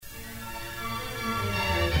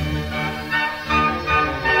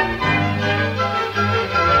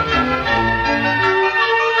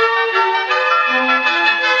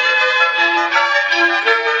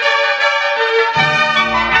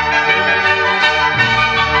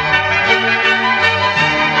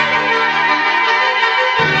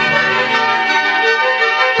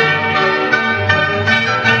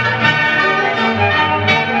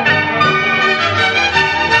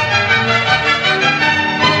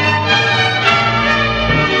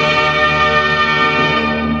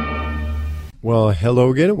Well,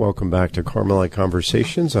 hello again, and welcome back to Carmelite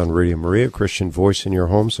Conversations on Radio Maria, Christian Voice in your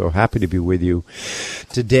home. So happy to be with you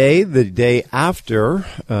today, the day after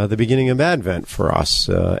the beginning of Advent for us.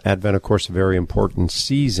 Advent, of course, a very important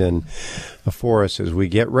season for us as we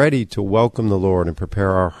get ready to welcome the Lord and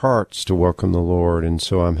prepare our hearts to welcome the Lord. And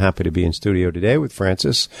so I'm happy to be in studio today with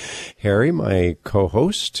Francis Harry, my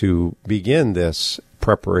co-host, to begin this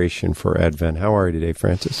preparation for Advent. How are you today,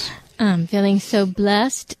 Francis? I'm feeling so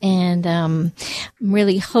blessed, and I'm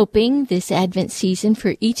really hoping this Advent season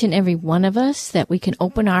for each and every one of us that we can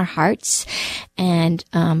open our hearts and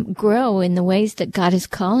grow in the ways that God is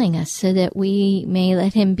calling us, so that we may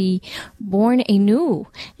let Him be born anew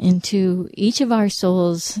into each of our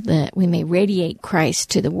souls, that we may radiate Christ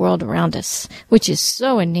to the world around us, which is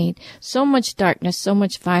so in need. So much darkness, so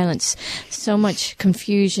much violence, so much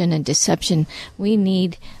confusion and deception. We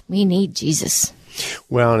need Jesus.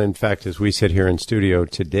 Well, and in fact, as we sit here in studio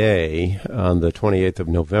today on the 28th of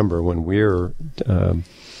November, when we're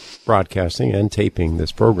broadcasting and taping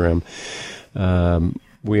this program,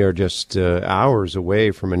 we are just hours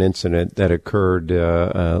away from an incident that occurred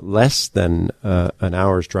less than an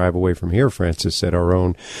hour's drive away from here, Francis, at our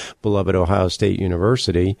own beloved Ohio State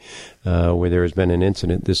University, where there has been an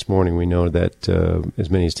incident this morning. We know that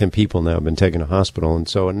as many as 10 people now have been taken to hospital. And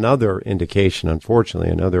so another indication,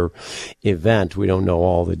 unfortunately, another event, we don't know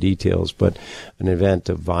all the details, but an event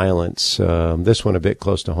of violence. This one a bit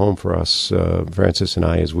close to home for us, Francis and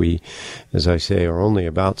I, as I say, are only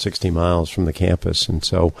about 60 miles from the campus. And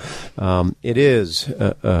so it is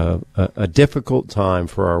a difficult time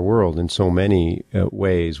for our world in so many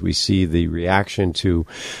ways. We see the reaction to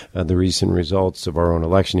the recent results of our own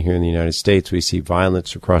election here in the United States. We see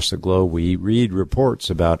violence across the globe. We read reports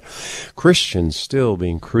about Christians still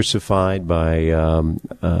being crucified by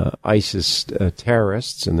ISIS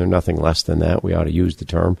terrorists, and they're nothing less than that. We ought to use the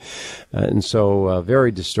term. And so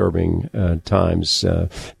very disturbing times.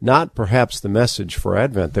 Not perhaps the message for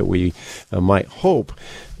Advent that we might hope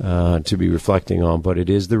to be reflecting on, but it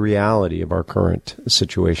is the reality of our current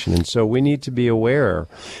situation. And so we need to be aware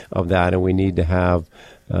of that, and we need to have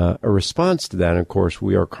a response to that. And of course,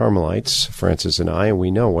 we are Carmelites, Francis and I, and we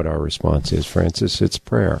know what our response is. Francis, it's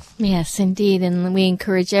prayer. Yes, indeed. And we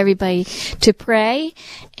encourage everybody to pray.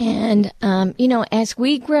 And, as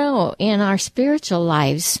we grow in our spiritual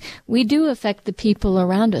lives, we do affect the people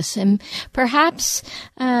around us. And perhaps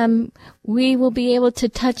we will be able to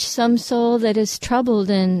touch some soul that is troubled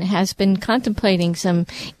and has been contemplating some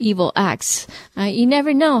evil acts. You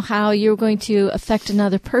never know how you're going to affect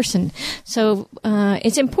another person. So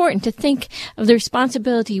it's important to think of the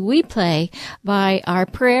responsibility we play by our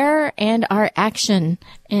prayer and our action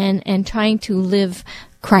and trying to live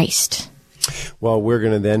Christ. Well, we're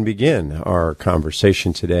going to then begin our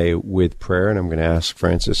conversation today with prayer, and I'm going to ask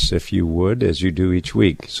Francis, if you would, as you do each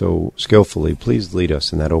week, so skillfully, please lead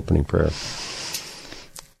us in that opening prayer.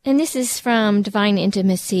 And this is from Divine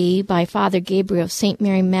Intimacy by Father Gabriel of St.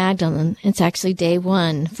 Mary Magdalen. It's actually day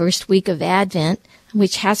 1, first week of Advent,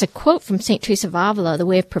 which has a quote from St. Teresa of Avila, The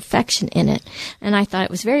Way of Perfection, in it. And I thought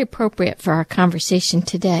it was very appropriate for our conversation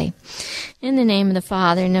today. In the name of the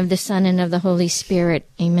Father, and of the Son, and of the Holy Spirit.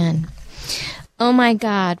 Amen. O my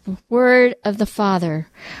God, Word of the Father,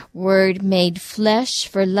 Word made flesh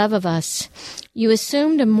for love of us, you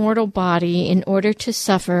assumed a mortal body in order to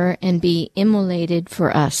suffer and be immolated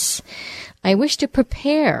for us. I wish to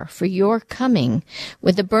prepare for your coming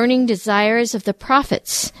with the burning desires of the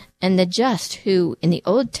prophets and the just who, in the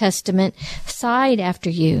Old Testament, sighed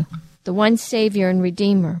after you, the one Savior and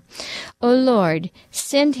Redeemer. O Lord,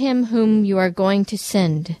 send him whom you are going to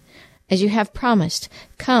send. As you have promised,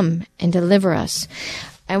 come and deliver us.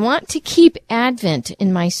 I want to keep Advent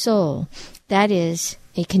in my soul. That is,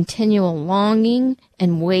 a continual longing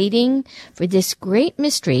and waiting for this great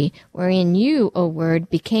mystery wherein you, O Word,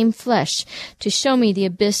 became flesh to show me the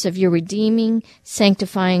abyss of your redeeming,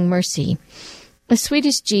 sanctifying mercy. O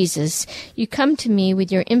sweetest Jesus, you come to me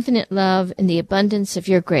with your infinite love and the abundance of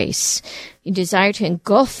your grace. You desire to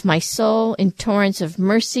engulf my soul in torrents of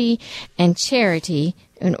mercy and charity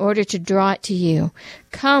in order to draw it to you.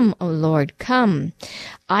 Come, O Lord, come.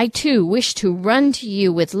 I, too, wish to run to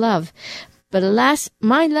you with love, but alas,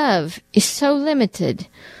 my love is so limited,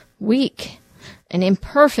 weak, and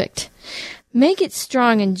imperfect. Make it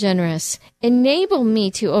strong and generous. Enable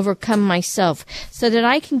me to overcome myself so that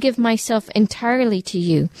I can give myself entirely to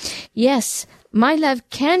you. Yes, my love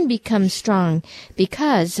can become strong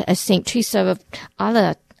because, as St. Teresa of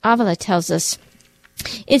Avila tells us,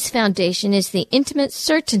 Its foundation is the intimate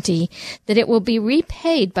certainty that it will be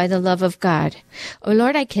repaid by the love of God. O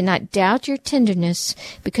Lord, I cannot doubt your tenderness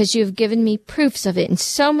because you have given me proofs of it in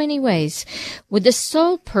so many ways, with the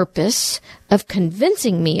sole purpose of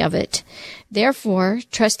convincing me of it. Therefore,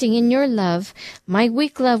 trusting in your love, my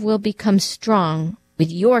weak love will become strong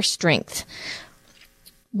with your strength.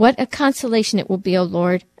 What a consolation it will be, O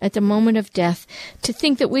Lord, at the moment of death, to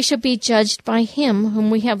think that we shall be judged by him whom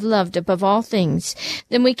we have loved above all things.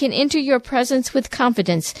 Then we can enter your presence with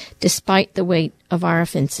confidence, despite the weight of our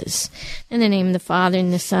offenses. In the name of the Father,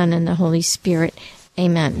 and the Son, and the Holy Spirit.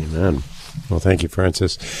 Amen. Amen. Well, thank you,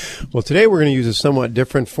 Francis. Well, today we're going to use a somewhat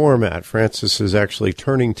different format. Francis is actually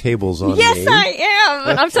turning tables on me. Yes, I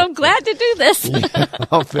am. I'm so glad to do this. Yeah,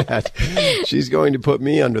 I'll bet. She's going to put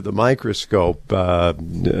me under the microscope,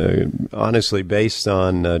 honestly, based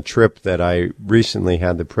on a trip that I recently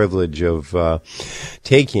had the privilege of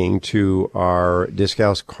taking to our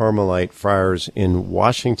Discalced Carmelite Friars in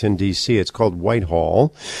Washington, D.C. It's called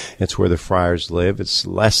Whitehall. It's where the friars live. It's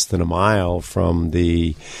less than a mile from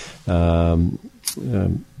the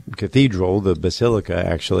cathedral, the basilica,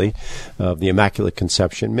 actually, of the Immaculate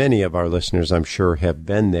Conception. Many of our listeners, I'm sure, have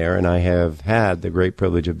been there, and I have had the great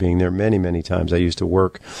privilege of being there many, many times. I used to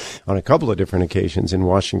work on a couple of different occasions in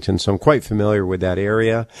Washington, so I'm quite familiar with that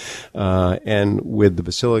area and with the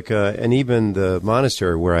basilica and even the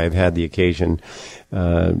monastery where I've had the occasion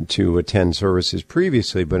to attend services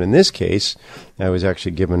previously. But in this case, I was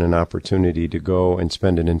actually given an opportunity to go and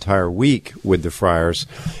spend an entire week with the friars,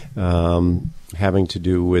 having to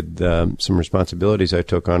do with some responsibilities I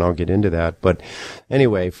took on. I'll get into that. But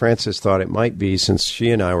anyway, Frances thought it might be, since she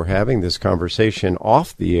and I were having this conversation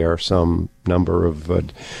off the air some number of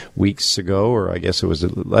weeks ago, or I guess it was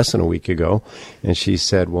less than a week ago, and she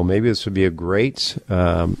said, well, maybe this would be a great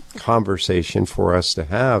conversation for us to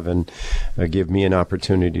have and give me an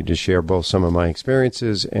opportunity to share both some of my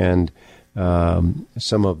experiences and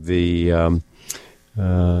some of the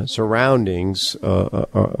surroundings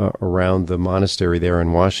around the monastery there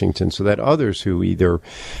in Washington, so that others who either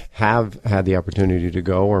have had the opportunity to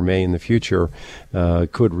go or may in the future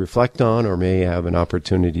could reflect on or may have an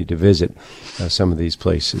opportunity to visit some of these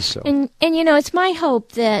places. So. And you know, it's my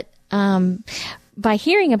hope that by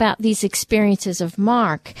hearing about these experiences of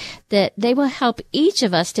Mark, that they will help each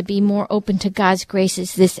of us to be more open to God's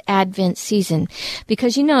graces this Advent season.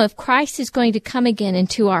 Because, you know, if Christ is going to come again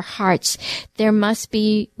into our hearts, there must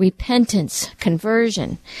be repentance,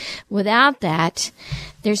 conversion. Without that,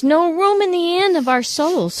 there's no room in the end of our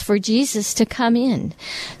souls for Jesus to come in.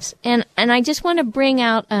 And I just want to bring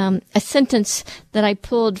out a sentence that I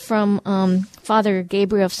pulled from Father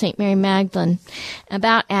Gabriel of St. Mary Magdalen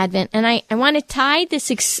about Advent. And I want to tie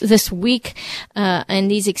this week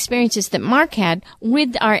and these experiences that Mark had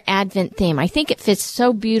with our Advent theme. I think it fits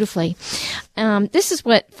so beautifully. This is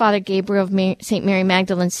what Father Gabriel of St. Mary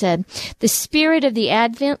Magdalen said. The spirit of the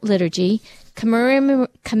Advent liturgy,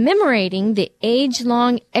 commemorating the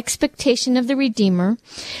age-long expectation of the Redeemer,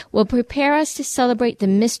 will prepare us to celebrate the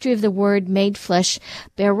mystery of the Word made flesh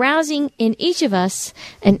by arousing in each of us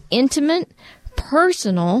an intimate,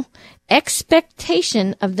 personal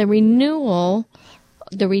expectation of the renewed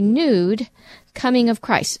coming of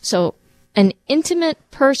Christ. So, an intimate,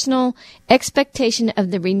 personal expectation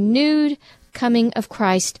of the renewed coming of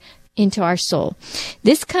Christ into our soul.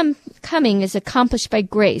 This coming is accomplished by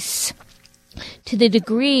grace. To the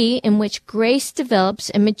degree in which grace develops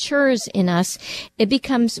and matures in us, it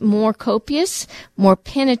becomes more copious, more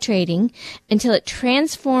penetrating, until it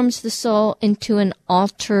transforms the soul into an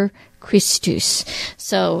altar Christus.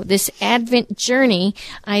 So this Advent journey,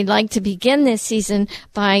 I'd like to begin this season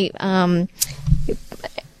by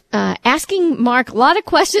asking Mark a lot of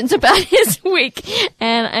questions about his week,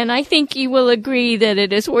 and I think you will agree that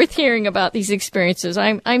it is worth hearing about these experiences.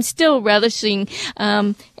 I'm still relishing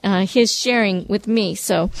his sharing with me.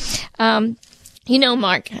 So, you know,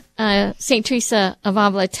 Mark, St. Teresa of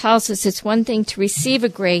Avila tells us it's one thing to receive a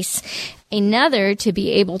grace, another to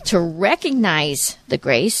be able to recognize the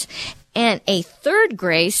grace, and a third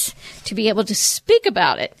grace to be able to speak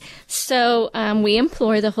about it. So we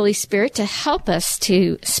implore the Holy Spirit to help us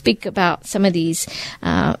to speak about some of these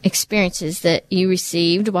experiences that you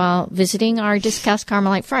received while visiting our Discalced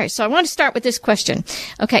Carmelite Friars. So I want to start with this question.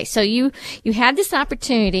 Okay, so you had this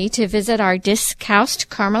opportunity to visit our Discalced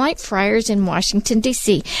Carmelite Friars in Washington,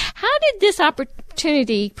 D.C. How did this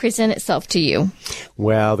opportunity present itself to you?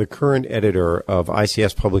 Well, the current editor of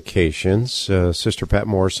ICS Publications, Sister Pat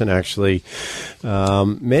Morrison, actually,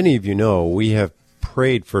 many of you know, we have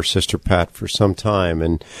prayed for Sister Pat for some time,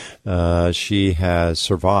 and she has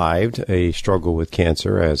survived a struggle with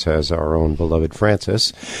cancer, as has our own beloved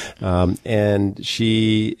Francis, and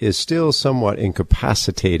she is still somewhat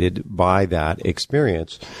incapacitated by that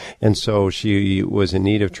experience. And so she was in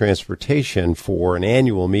need of transportation for an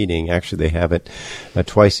annual meeting. Actually, they have it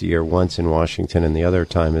twice a year, once in Washington, and the other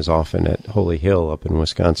time is often at Holy Hill up in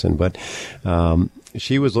Wisconsin. But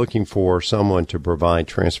she was looking for someone to provide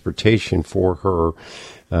transportation for her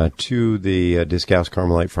to the Discalced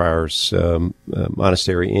Carmelite Friars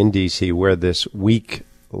monastery in D.C., where this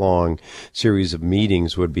week-long series of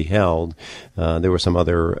meetings would be held. There were some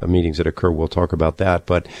other meetings that occurred. We'll talk about that.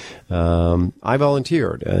 But I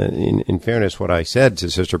volunteered. In fairness, what I said to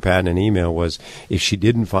Sister Pat in an email was, if she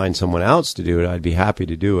didn't find someone else to do it, I'd be happy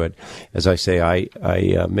to do it. As I say, I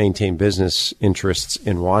maintain business interests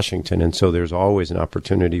in Washington, and so there's always an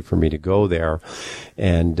opportunity for me to go there.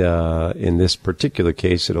 And in this particular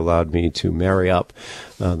case, it allowed me to marry up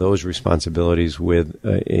those responsibilities with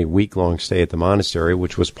a week-long stay at the monastery,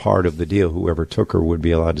 which was part of the deal. Whoever took her would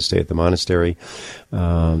be allowed to stay at the monastery.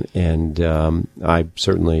 I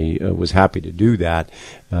certainly was happy to do that.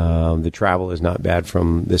 The travel is not bad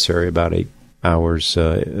from this area, about 8 hours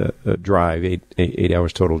drive, 8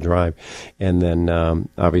 hours total drive. And then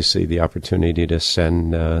obviously the opportunity to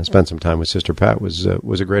spend some time with Sister Pat was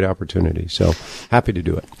a great opportunity. So happy to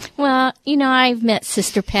do it. Well, I've met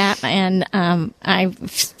Sister Pat, and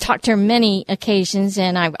I've talked to her many occasions,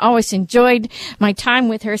 and I've always enjoyed my time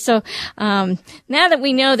with her. So now that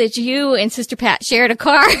we know that you and Sister Pat shared a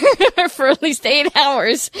car for at least 8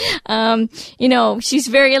 hours, she's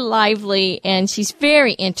very lively and she's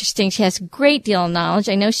very interesting. She has a great deal of knowledge.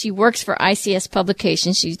 I know she works for ICS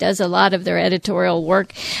Publications. She does a lot of their editorial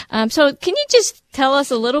work. So can you just tell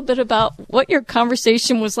us a little bit about what your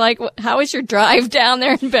conversation was like? How was your drive down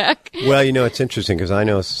there and back? Well, it's interesting because I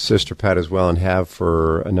know Sister Pat as well and have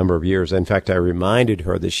for a number of years. In fact, I reminded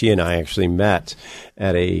her that she and I actually met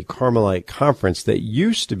at a Carmelite conference that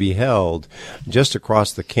used to be held just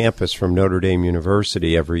across the campus from Notre Dame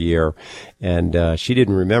University every year. And she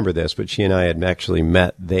didn't remember this, but she and I had actually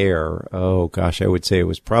met there. Oh, gosh, I would say it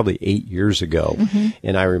was probably 8 years ago. Mm-hmm.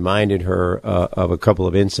 And I reminded her of a couple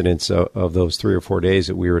of incidents of those 3 or 4 days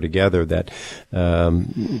that we were together that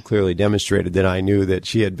clearly demonstrated that I knew that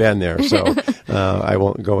she had been there. So I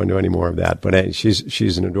won't go into any more of that. But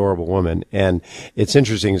she's an adorable woman. And it's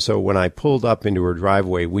interesting. So when I pulled up into her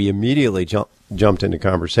driveway, we immediately jumped into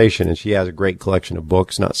conversation, and she has a great collection of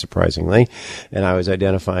books, not surprisingly. And I was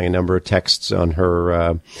identifying a number of texts on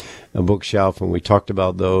her bookshelf, and we talked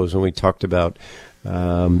about those, and we talked about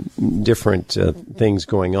different things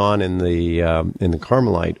going on in the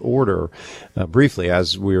Carmelite order briefly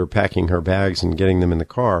as we were packing her bags and getting them in the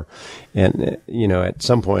car. And, at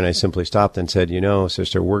some point I simply stopped and said,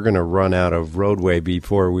 sister, we're going to run out of roadway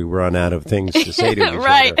before we run out of things to say to each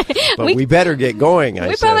right. other. But we better get going, I said.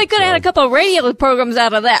 We probably could have had a couple of radio programs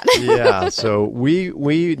out of that. Yeah, so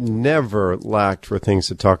we never lacked for things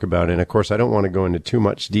to talk about. And, of course, I don't want to go into too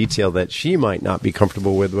much detail that she might not be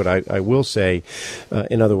comfortable with, but I will say,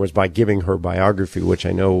 in other words, by giving her biography, which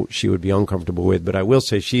I know she would be uncomfortable with, but I will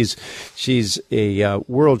say she's a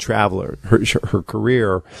world traveler. Her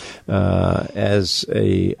career as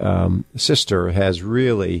a sister has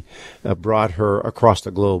really brought her across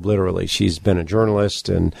the globe, literally. She's been a journalist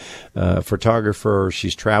and photographer.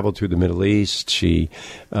 She's traveled through the Middle East. She,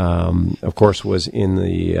 of course, was in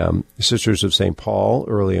the Sisters of St. Paul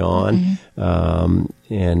early on. Mm-hmm.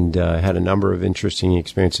 And had a number of interesting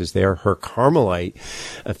experiences there. Her Carmelite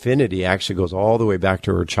affinity actually goes all the way back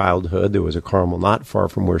to her childhood. There was a Carmel not far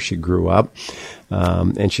from where she grew up.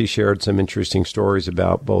 And she shared some interesting stories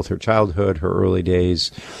about both her childhood, her early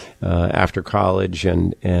days after college,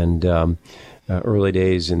 and early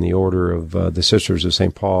days in the order of the Sisters of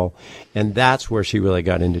St. Paul. And that's where she really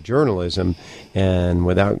got into journalism. And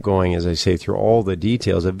without going, as I say, through all the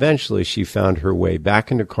details, eventually she found her way back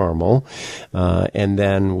into Carmel. And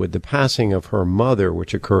then with the passing of her mother,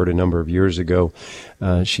 which occurred a number of years ago,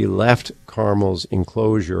 she left Carmel's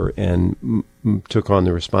enclosure and took on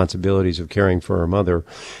the responsibilities of caring for her mother.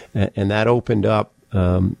 And that opened up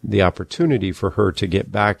the opportunity for her to get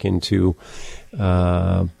back into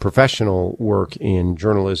professional work in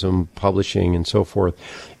journalism, publishing, and so forth.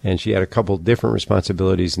 And she had a couple different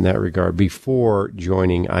responsibilities in that regard before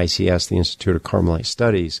joining ICS, the Institute of Carmelite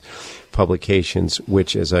Studies, publications,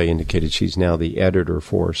 which, as I indicated, she's now the editor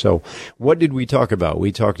for. So what did we talk about?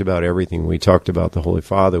 We talked about everything. We talked about the Holy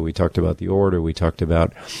Father. We talked about the order. We talked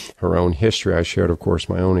about her own history. I shared, of course,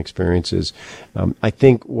 my own experiences. I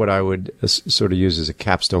think what I would sort of use as a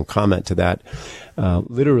capstone comment to that,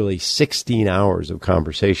 literally 16 hours of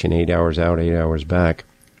conversation, 8 hours out, 8 hours back,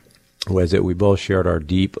 was that we both shared our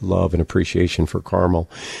deep love and appreciation for Carmel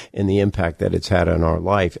and the impact that it's had on our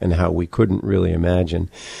life, and how we couldn't really imagine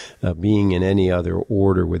being in any other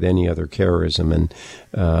order with any other charism.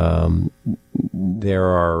 And there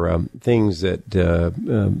are things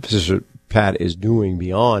that Sister Pat is doing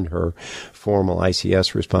beyond her formal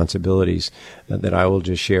ICS responsibilities that I will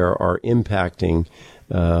just share are impacting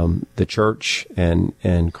the church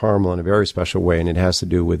and Carmel in a very special way, and it has to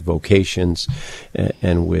do with vocations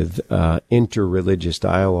and with interreligious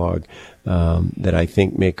dialogue that I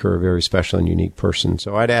think make her a very special and unique person.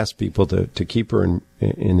 So I'd ask people to keep her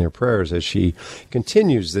in their prayers as she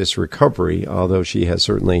continues this recovery, although she has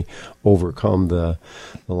certainly overcome the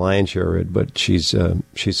lion's share, but she's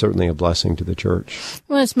certainly a blessing to the church.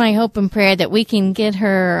 Well, it's my hope and prayer that we can get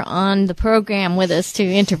her on the program with us to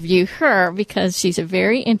interview her, because she's a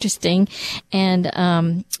very interesting, and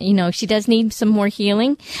she does need some more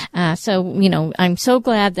healing. So I'm so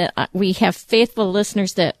glad that we have faithful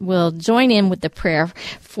listeners that will join in with the prayer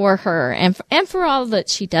for her and for all that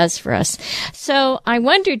she does for us. So I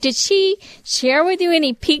wonder, did she share with you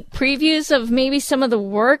any peek previews of maybe some of the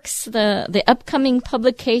works, the upcoming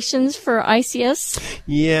publications for ICS?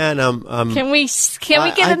 Yeah, and can we get?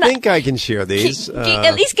 I think I can share these.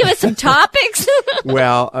 At least give us some topics.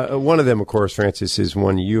 Well, one of them, of course, Francis, is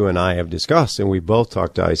one you and I have discussed, and we both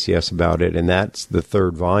talked to ICS about it, and that's the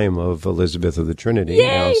third volume of Elizabeth of the Trinity.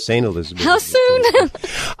 Yay! Saint Elizabeth. How soon?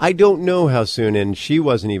 I don't know how soon, and she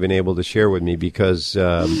wasn't even able to share with me because,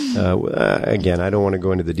 again, I don't want to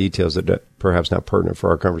go into the details that are perhaps not pertinent for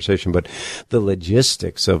our conversation, but the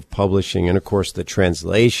logistics of publishing and, of course, the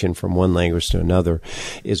translation from one language to another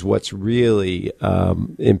is what's really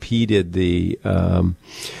impeded the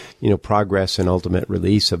progress and ultimate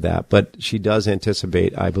release of that. But she does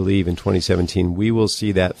anticipate, I believe, in 2017, we will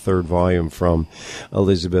see that third volume from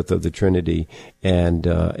Elizabeth of the Trinity, and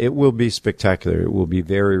it will be spectacular. It will be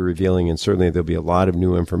very revealing, and certainly there'll be a lot of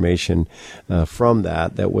new information from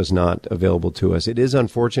that was not available to us. It is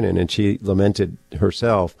unfortunate, and she lamented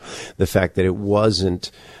herself the fact that it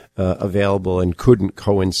wasn't available and couldn't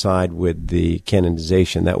coincide with the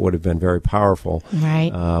canonization. That would have been very powerful.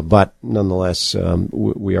 Right. But nonetheless,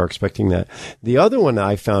 we are expecting that. The other one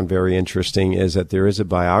I found very interesting is that there is a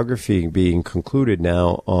biography being concluded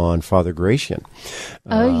now on Father Gratian.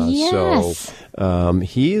 Oh, yes. So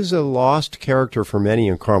he is a lost character for many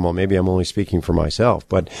in Carmel. Maybe I'm only speaking for myself,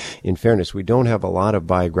 but in fairness, we don't have a lot of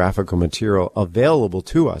biographical material available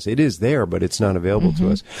to us. It is there, but it's not available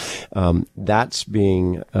to us. That's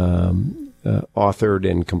being authored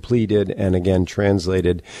and completed and again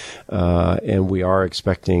translated, and we are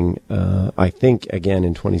expecting, I think, again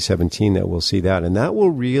in 2017 that we'll see that, and that will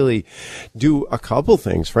really do a couple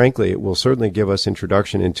things. Frankly, it will certainly give us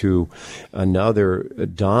introduction into another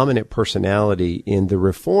dominant personality in the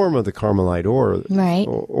reform of the Carmelite order. Right.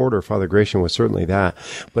 Order. Father Gratian was certainly that,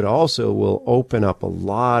 but also will open up a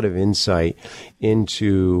lot of insight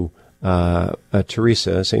into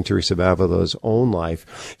Teresa, St. Teresa of Avila's own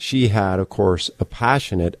life. She had, of course, a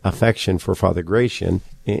passionate affection for Father Gratian,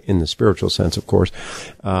 in the spiritual sense, of course,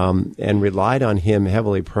 and relied on him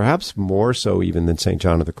heavily, perhaps more so even than St.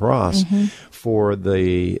 John of the Cross, for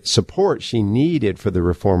the support she needed for the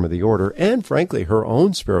reform of the order and, frankly, her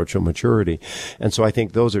own spiritual maturity. And so I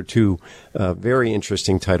think those are two very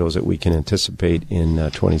interesting titles that we can anticipate in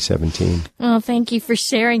 2017. Well, thank you for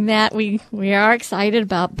sharing that. We are excited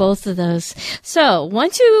about both of those. So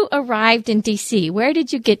once you arrived in D.C., where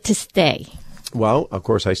did you get to stay? Well, of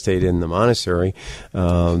course, I stayed in the monastery.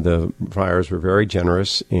 The friars were very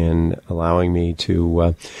generous in allowing me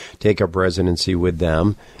to take up residency with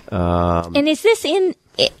them. And is this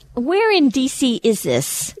where in D.C. is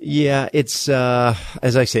this? Yeah, it's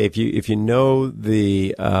as I say, if you know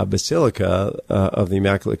the Basilica of the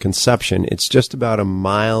Immaculate Conception, it's just about a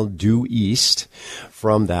mile due east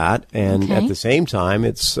from that, and at the same time,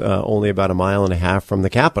 it's only about a mile and a half from the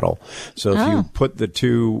Capitol. So if you put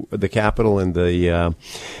the Capitol and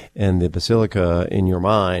the Basilica in your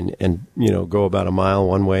mind, and go about a mile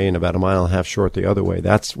one way and about a mile and a half short the other way,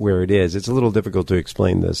 that's where it is. It's a little difficult to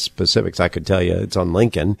explain the specifics. I could tell you it's on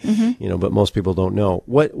Lincoln, but most people don't know.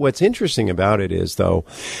 What's interesting about it is, though,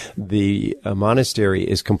 the monastery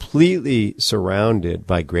is completely surrounded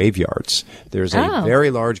by graveyards. There's a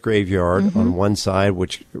very large graveyard on one side,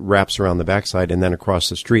 which wraps around the backside, and then across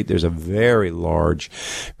the street, there's a very large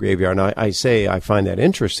graveyard. And I find that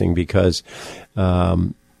interesting because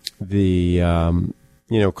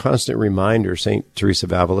constant reminder, St. Teresa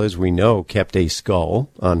of Avila, as we know, kept a skull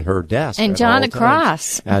on her desk. And John of the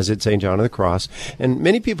Cross. As did St. John of the Cross. And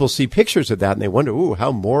many people see pictures of that and they wonder, ooh,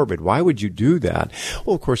 how morbid. Why would you do that?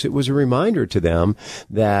 Well, of course, it was a reminder to them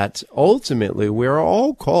that ultimately we're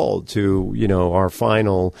all called to, our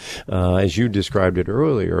final, as you described it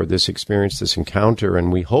earlier, this experience, this encounter.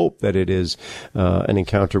 And we hope that it is an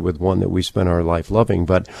encounter with one that we spend our life loving.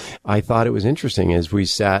 But I thought it was interesting as we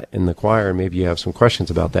sat in the choir, and maybe you have some questions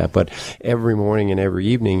about that, but every morning and every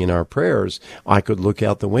evening in our prayers, I could look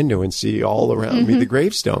out the window and see all around me the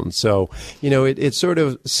gravestones. So, it sort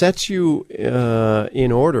of sets you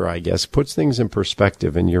in order, I guess, puts things in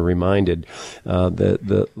perspective, and you're reminded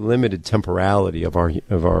the limited temporality of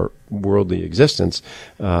our worldly existence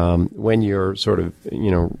when you're sort of,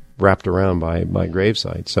 wrapped around by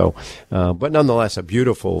gravesite. So, but nonetheless, a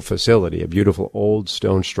beautiful facility, a beautiful old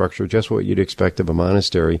stone structure, just what you'd expect of a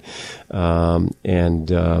monastery,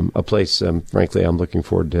 and a place, frankly, I'm looking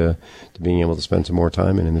forward to being able to spend some more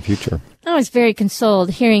time in the future. I was very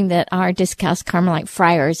consoled hearing that our Discalced Carmelite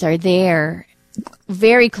Friars are there,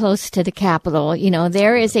 very close to the Capitol.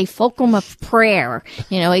 There is a fulcrum of prayer,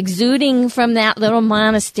 exuding from that little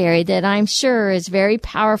monastery that I'm sure is very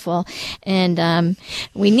powerful. And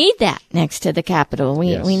we need that next to the Capitol.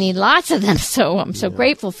 We need lots of them. So I'm so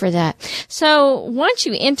grateful for that. So once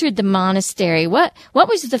you entered the monastery, what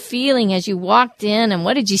was the feeling as you walked in, and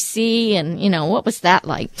what did you see, and, what was that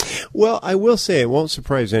like? Well, I will say it won't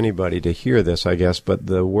surprise anybody to hear this, I guess, but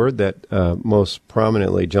the word that most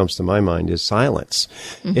prominently jumps to my mind is silence.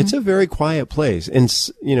 It's a very quiet place. And,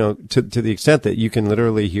 to the extent that you can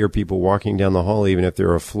literally hear people walking down the hall, even if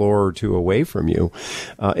they're a floor or two away from you.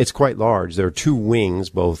 It's quite large. There are two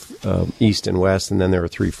wings, both east and west, and then there are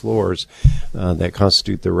 3 floors that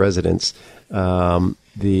constitute the residence. Again,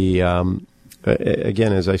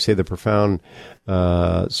 as I say, the profound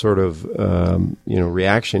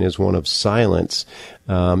reaction is one of silence.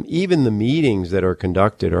 Even the meetings that are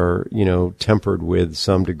conducted are, tempered with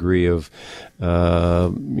some degree of,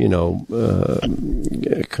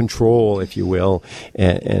 control, if you will,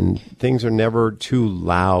 and things are never too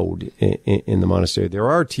loud in the monastery. There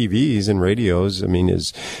are TVs and radios. I mean,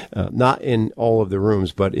 not in all of the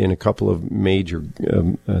rooms, but in a couple of major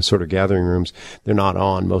sort of gathering rooms. They're not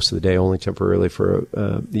on most of the day, only temporarily for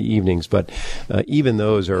the evenings. But even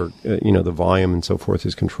those are, the volume and so forth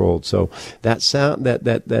is controlled. So that sound,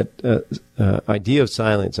 that idea of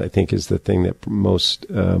silence, I think, is the thing that most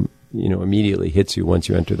immediately hits you once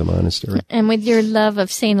you enter the monastery. And with your love of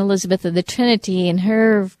St. Elizabeth of the Trinity and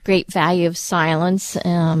her great value of silence,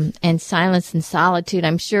 and silence and solitude,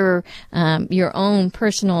 I'm sure your own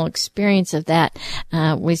personal experience of that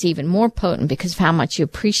was even more potent because of how much you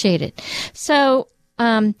appreciate it. So,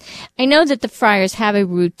 I know that the friars have a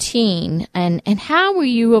routine, and how were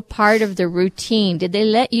you a part of the routine? Did they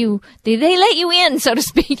let you in, so to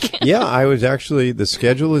speak? Yeah, I was actually, the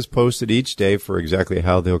schedule is posted each day for exactly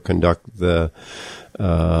how they'll conduct the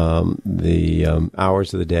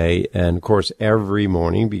hours of the day. And of course, every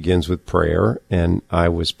morning begins with prayer, and I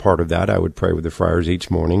was part of that. I would pray with the friars each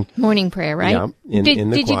morning. Morning prayer, right? Yeah.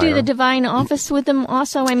 Did you do the divine office with them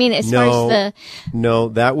also? I mean, No,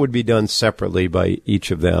 that would be done separately by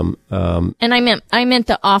each of them. And I meant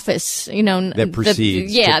the office, that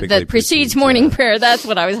precedes. That precedes morning prayer. That's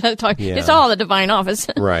what I was talking. Yeah. It's all the divine office.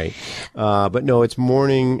 Right. But no, it's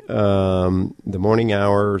morning, the morning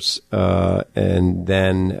hours, and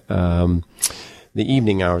then the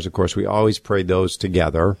evening hours, of course, we always prayed those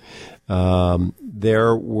together.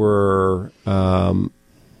 There were,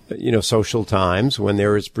 social times when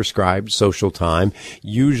there is prescribed social time,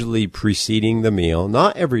 usually preceding the meal.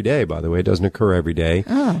 Not every day, by the way. It doesn't occur every day.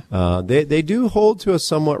 Oh. They do hold to a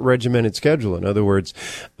somewhat regimented schedule. In other words,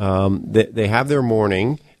 they have their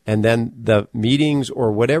morning, and then the meetings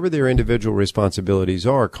or whatever their individual responsibilities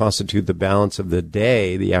are constitute the balance of the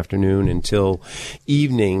day, the afternoon, until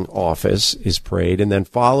evening office is prayed. And then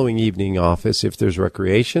following evening office, if there's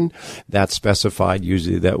recreation, that's specified.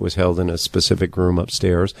 Usually that was held in a specific room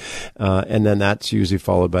upstairs. And then that's usually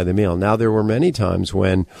followed by the meal. Now, there were many times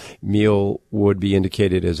when meal would be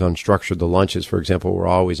indicated as unstructured. The lunches, for example, were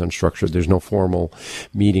always unstructured. There's no formal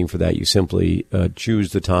meeting for that. You simply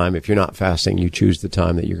choose the time. If you're not fasting, you choose the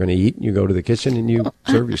time that you're going to eat. You go to the kitchen and you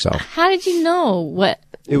serve yourself. How did you know what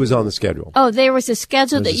It was on the schedule. Oh, there was a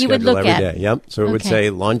schedule that you would look every at. Day. Yep. So it would say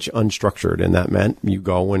lunch unstructured, and that meant you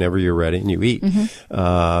go whenever you're ready and you eat.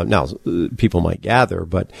 Now, people might gather,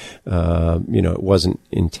 but it wasn't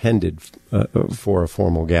intended for a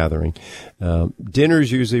formal gathering.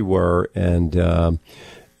 Dinners usually were, and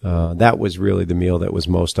that was really the meal that was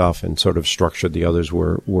most often sort of structured. The others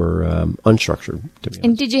were unstructured, to be honest.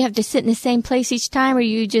 And did you have to sit in the same place each time, or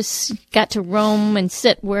you just got to roam and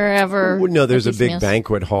sit wherever? Well, no, there's a big meals?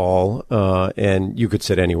 banquet hall, and you could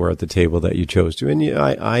sit anywhere at the table that you chose to. And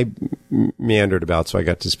I meandered about, so I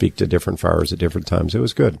got to speak to different friars at different times. It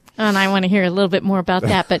was good. And I want to hear a little bit more about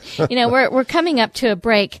that. But, we're coming up to a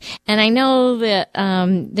break, and I know that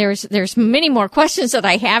there's many more questions that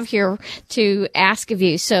I have here to ask of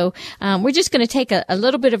you. So we're just going to take a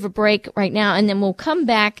little bit of a break right now, and then we'll come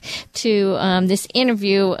back to this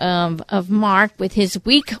interview of Mark with his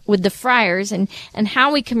week with the friars and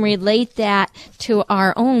how we can relate that to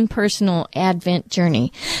our own personal Advent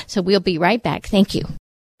journey. So we'll be right back. Thank you.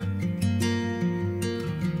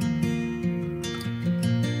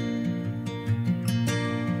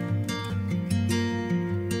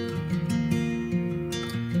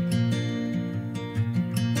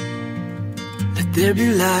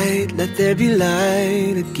 Let there be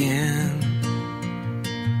light again.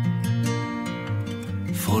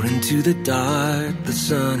 For into the dark the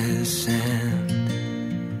sun has sent.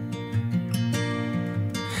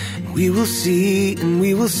 And we will see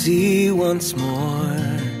once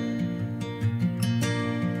more.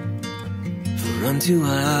 For unto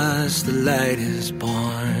us the light is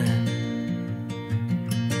born.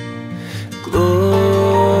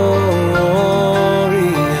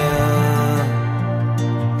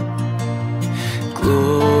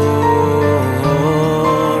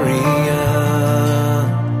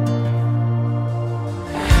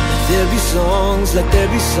 Let there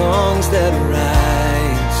be songs that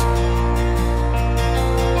arise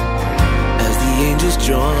as the angels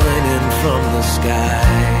join in from the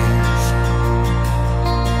skies.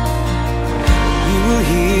 We will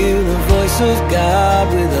hear the voice of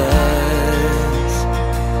God with us.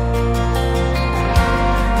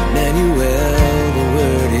 Emmanuel, the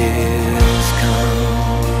word is come.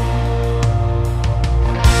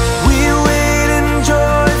 We wait in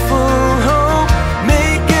joyful hope.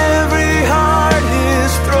 Make every heart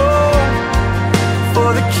his throne, for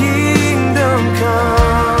the kingdom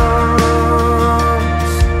comes.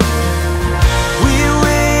 We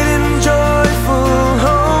wait in joyful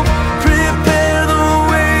hope. Prepare the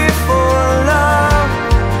way for love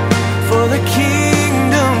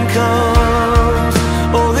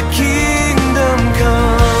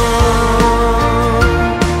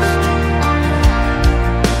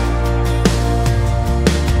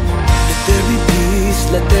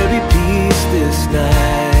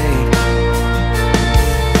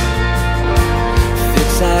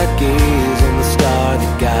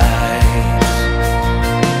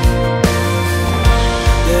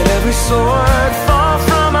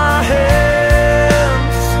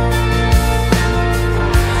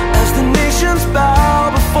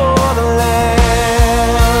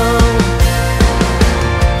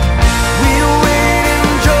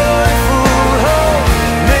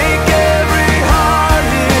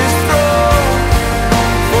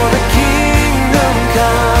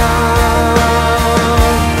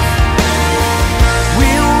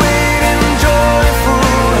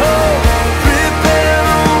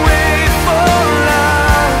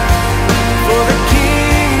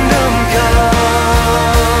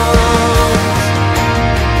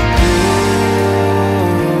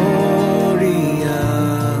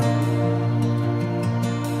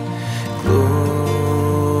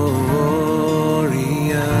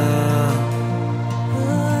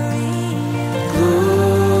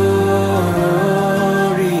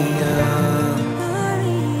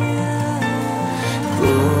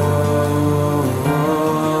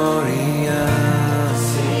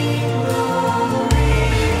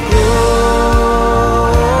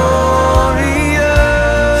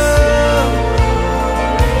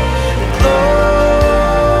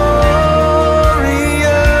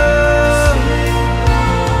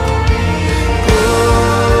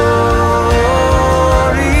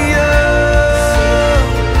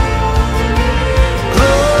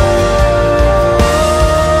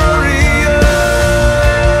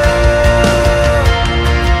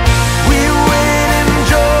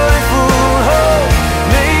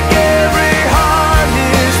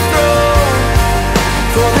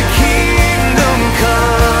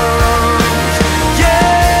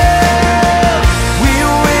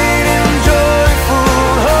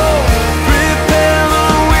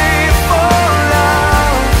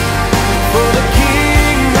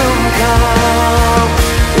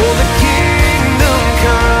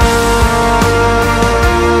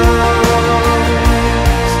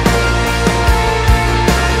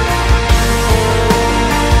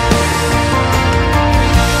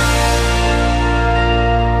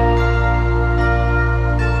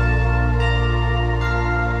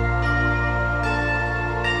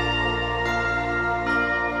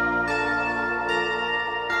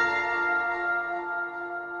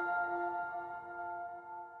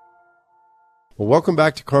Well, welcome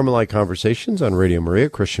back to Carmelite Conversations on Radio Maria,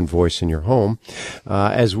 Christian Voice in Your Home.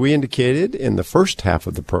 As we indicated in the first half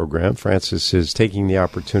of the program, Francis is taking the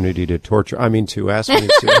opportunity to ask me a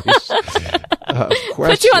series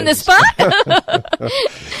Put you on the spot?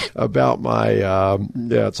 about my,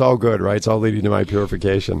 it's all good, right? It's all leading to my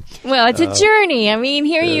purification. Well, it's a journey. I mean,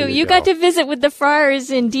 here you got to visit with the friars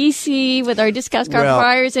in D.C. with our Discalced Carmelite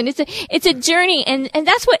Friars, and it's a journey, and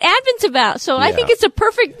that's what Advent's about. So I think it's a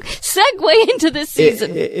perfect segue into this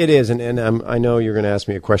season. It is, and I know you're going to ask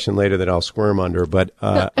me a question later that I'll squirm under, but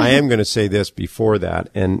I am going to say this before that,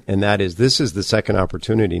 and that is, this is the second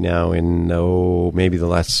opportunity now in, maybe the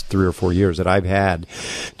last 3 or 4 years that I've had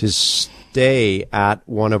to stay at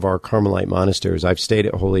one of our Carmelite monasteries. I've stayed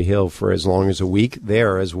at Holy Hill for as long as a week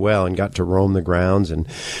there as well, and got to roam the grounds and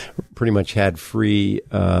pretty much had free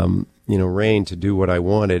reign to do what I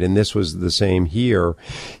wanted. And this was the same here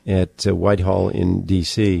at Whitehall in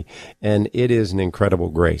D.C. And it is an incredible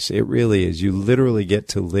grace. It really is. You literally get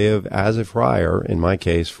to live as a friar, in my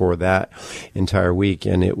case, for that entire week.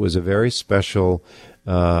 And it was a very special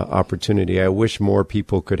opportunity. I wish more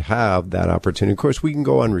people could have that opportunity. Of course, we can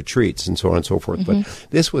go on retreats and so on and so forth, but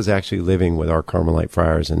this was actually living with our Carmelite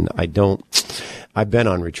friars, and I've been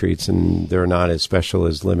on retreats, and they're not as special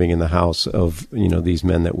as living in the house of, these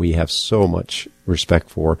men that we have so much respect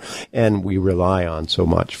for and we rely on so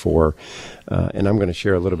much for. And I'm going to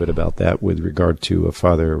share a little bit about that with regard to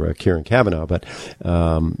Father Kieran Kavanaugh. But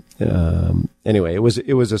anyway, it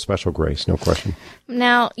was a special grace, no question.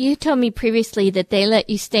 Now, you told me previously that they let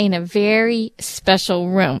you stay in a very special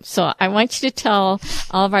room. So I want you to tell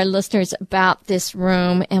all of our listeners about this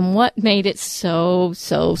room and what made it so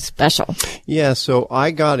special. Yeah, so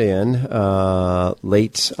I got in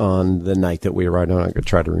late on the night that we arrived. I'm not going to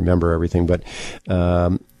try to remember everything, but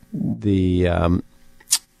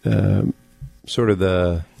sort of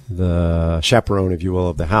the chaperone, if you will,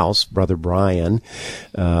 of the house, Brother Brian,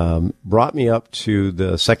 brought me up to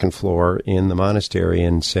the second floor in the monastery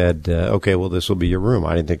and said, okay, well, this will be your room.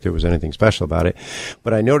 I didn't think there was anything special about it,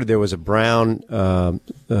 but I noted there was a brown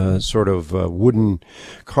sort of wooden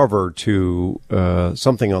cover to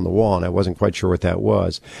something on the wall, and I wasn't quite sure what that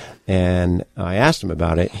was. And I asked him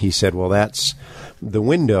about it. He said, well, that's the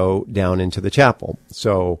window down into the chapel.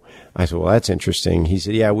 So I said, well, that's interesting. He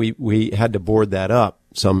said, yeah, we had to board that up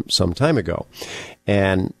some time ago.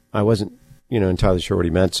 And I wasn't, entirely sure what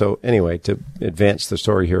he meant. So anyway, to advance the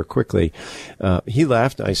story here quickly, he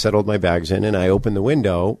left. I settled my bags in and I opened the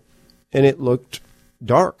window and it looked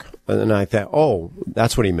dark. And then I thought, oh,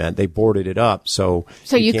 that's what he meant. They boarded it up. So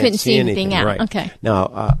you couldn't see anything out. Right. Okay.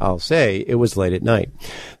 Now, I'll say it was late at night.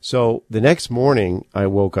 So the next morning I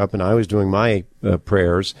woke up and I was doing my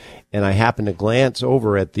prayers, and I happened to glance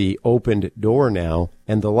over at the opened door now,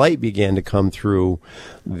 and the light began to come through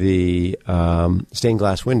the stained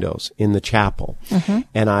glass windows in the chapel.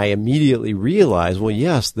 And I immediately realized, well,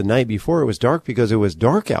 yes, the night before it was dark because it was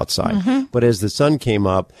dark outside. But as the sun came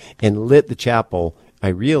up and lit the chapel, I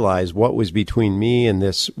realized what was between me and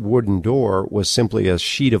this wooden door was simply a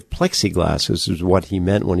sheet of plexiglass. This is what he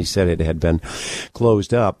meant when he said it had been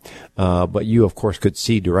closed up. But you, of course, could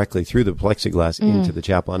see directly through the plexiglass into the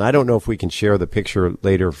chapel. And I don't know if we can share the picture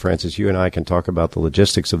later, Francis. You and I can talk about the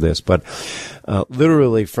logistics of this. But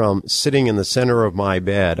literally from sitting in the center of my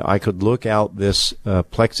bed, I could look out this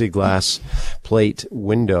plexiglass plate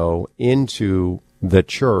window into the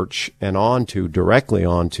church and directly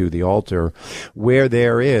onto the altar, where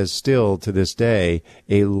there is still to this day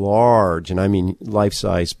a large, and I mean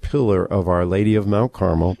life-size pillar of Our Lady of Mount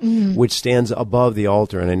Carmel, which stands above the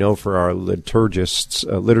altar. And I know for our liturgists,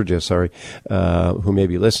 who may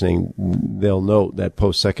be listening, they'll note that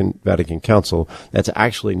post-Second Vatican Council, that's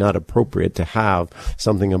actually not appropriate to have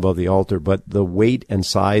something above the altar, but the weight and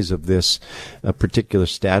size of this particular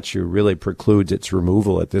statue really precludes its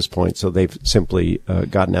removal at this point. So they've simply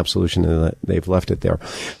gotten absolution and they've left it there.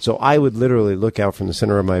 So I would literally look out from the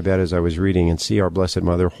center of my bed as I was reading and see our Blessed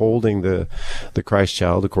Mother holding the Christ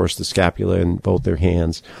child, of course, the scapula in both their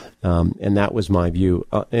hands. And that was my view,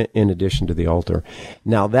 in addition to the altar.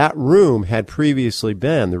 Now, that room had previously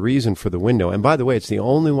been the reason for the window. And by the way, it's the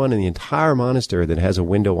only one in the entire monastery that has a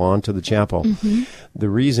window onto the chapel. The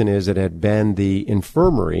reason is it had been the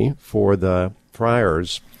infirmary for the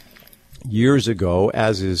friars years ago,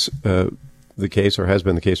 as is the case, or has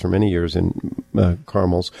been the case for many years in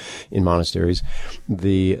Carmels in monasteries.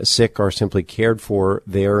 The sick are simply cared for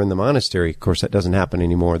there in the monastery. Of course, that doesn't happen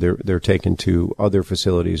anymore. They're taken to other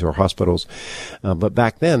facilities or hospitals. But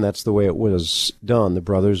back then, that's the way it was done. The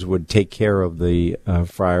brothers would take care of the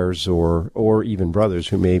friars or even brothers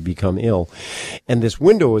who may become ill. And this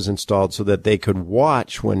window was installed so that they could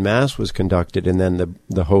watch when Mass was conducted, and then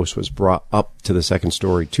the host was brought up to the second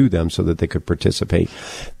story to them so that they could participate.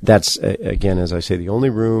 That's, again, as I say, the only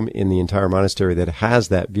room in the entire monastery that has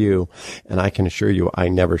that view, and I can assure you I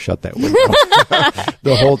never shut that window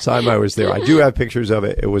the whole time I was there. I do have pictures of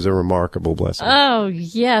it. It was a remarkable blessing. Oh,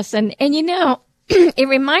 yes. And you know, it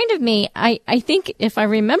reminded me, I think if I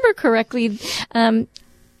remember correctly,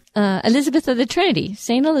 Elizabeth of the Trinity,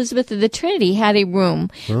 St. Elizabeth of the Trinity had a room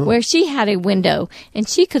where she had a window and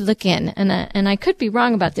she could look in. And I could be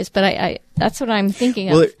wrong about this, but I that's what I'm thinking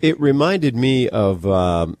of. Well, it reminded me of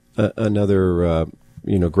another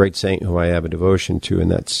great saint who I have a devotion to,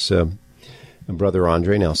 and that's Brother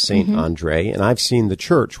Andre, now Saint Andre. And I've seen the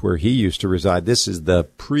church where he used to reside. This is the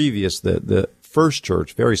first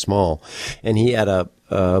church, very small, and he had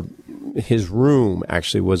his room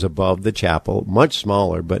actually was above the chapel, much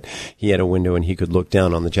smaller, but he had a window and he could look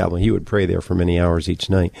down on the chapel. He would pray there for many hours each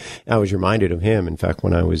night. I was reminded of him, in fact,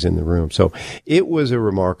 when I was in the room. So it was a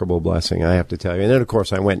remarkable blessing, I have to tell you. And then, of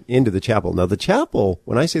course, I went into the chapel. Now, the chapel,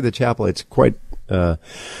 when I say the chapel, it's quite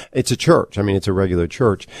it's a church. I mean, it's a regular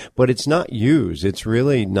church, but it's not used. It's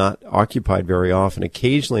really not occupied very often.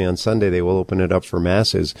 Occasionally on Sunday, they will open it up for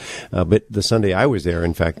masses. But the Sunday I was there,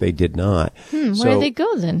 in fact, they did not. Where do they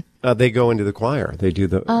go then? They go into the choir. They do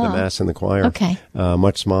the Mass in the choir. Okay.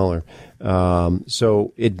 Much smaller.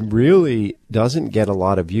 So it really doesn't get a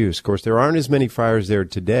lot of use. Of course, there aren't as many friars there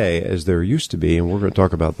today as there used to be, and we're going to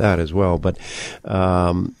talk about that as well. But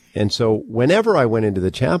and so whenever I went into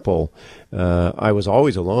the chapel, I was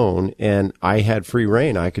always alone, and I had free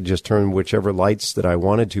reign. I could just turn whichever lights that I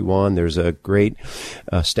wanted to on. There's a great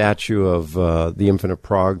statue of the Infant of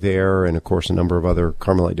Prague there, and, of course, a number of other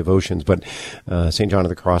Carmelite devotions. But St. John of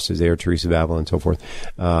the Cross is there, Teresa of Avila, and so forth.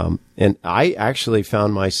 And I actually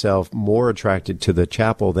found myself more attracted to the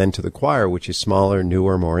chapel than to the choir, which is smaller,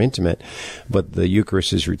 newer, more intimate. But the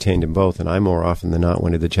Eucharist is retained in both, and I more often than not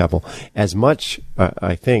went to the chapel. As much,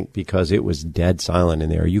 I think, because it was dead silent in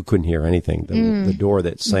there. You couldn't hear anything. The door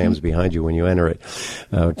that slams behind you when you enter it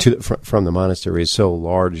from the monastery is so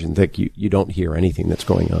large and thick, you don't hear anything that's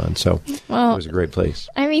going on. So it was a great place.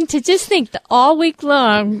 I mean, to just think that all week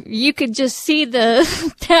long, you could just see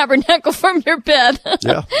the tabernacle from your bed.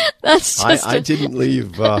 Yeah. That's just I didn't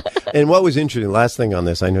leave. And what was interesting, last thing on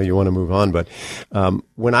this, I know you want to move on, but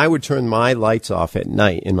when I would turn my lights off at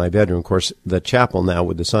night in my bedroom, of course, the chapel now,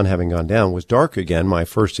 with the sun having gone down, was dark again, my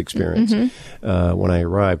first experience when I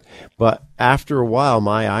arrived. But after a while,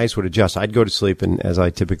 my eyes would adjust. I'd go to sleep, and as I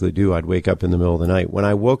typically do, I'd wake up in the middle of the night. When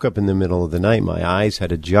I woke up in the middle of the night, my eyes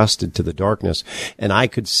had adjusted to the darkness, and I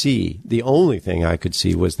could see, the only thing I could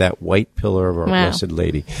see was that white pillar of our Blessed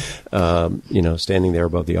Lady, standing there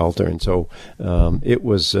above the altar. And so it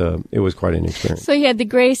was quite an experience. So you had the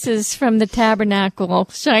graces from the tabernacle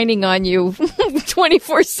shining on you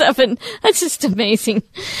 24/7. That's just amazing.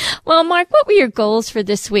 Well, Mark, what were your goals for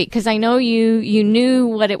this week? Because I know you knew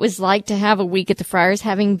what it was like to have a week at the Friars,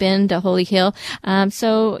 having been to Holy Hill.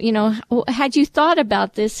 So, had you thought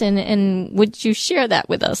about this, and would you share that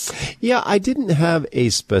with us? Yeah, I didn't have a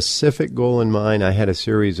specific goal in mind. I had a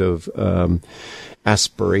series of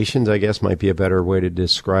aspirations, I guess might be a better way to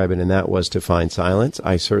describe it, and that was to find silence.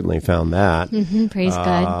 I certainly found that. Praise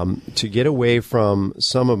God. To get away from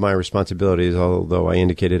some of my responsibilities, although I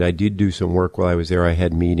indicated I did do some work while I was there. I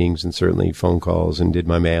had meetings and certainly phone calls and did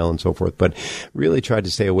my mail and so forth, but really tried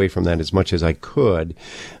to stay away from that as much as I could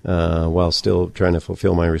while still trying to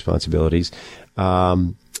fulfill my responsibilities.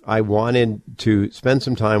 I wanted to spend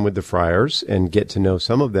some time with the friars and get to know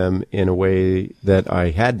some of them in a way that I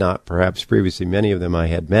had not perhaps previously. Many of them I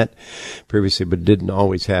had met previously, but didn't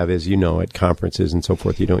always have, as you know, at conferences and so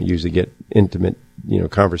forth. You don't usually get intimate,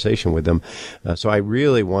 conversation with them. So I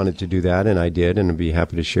really wanted to do that, and I did, and I'd be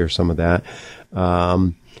happy to share some of that.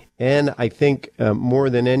 And I think more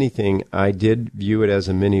than anything, I did view it as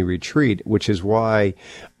a mini retreat, which is why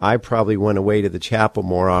I probably went away to the chapel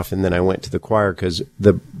more often than I went to the choir, because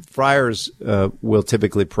the friars will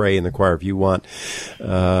typically pray in the choir. If you want,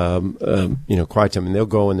 quiet time, and they'll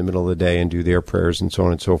go in the middle of the day and do their prayers and so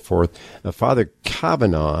on and so forth. Father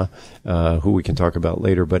Kavanaugh, who we can talk about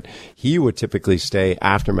later, but he would typically stay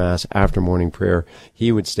after Mass, after morning prayer.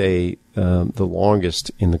 He would stay the longest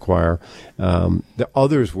in the choir. The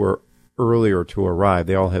others were earlier to arrive.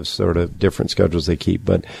 They all have sort of different schedules they keep,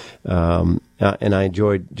 but and I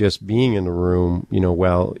enjoyed just being in the room,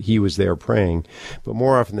 while he was there praying. But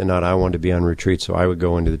more often than not, I wanted to be on retreat, so I would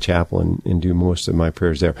go into the chapel and do most of my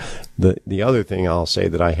prayers there. The other thing I'll say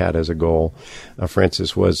that I had as a goal,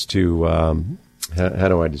 Francis, was to how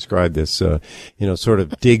do I describe this? Sort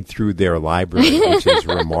of dig through their library, which is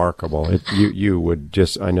remarkable. You would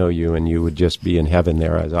just, I know you, and you would just be in heaven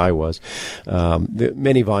there as I was.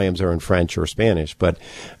 Many volumes are in French or Spanish, but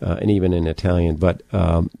and even in Italian. But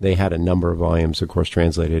they had a number of volumes, of course,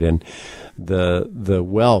 translated. And the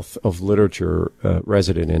wealth of literature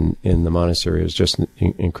resident in the monastery is just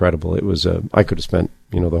incredible. It was I could have spent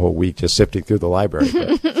the whole week just sifting through the library,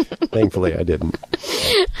 but thankfully I didn't.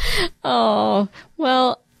 Oh,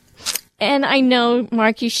 well, and I know,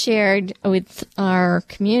 Mark, you shared with our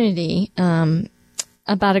community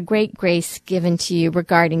about a great grace given to you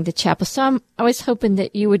regarding the chapel. So I was hoping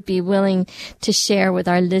that you would be willing to share with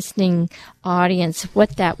our listening audience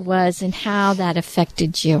what that was and how that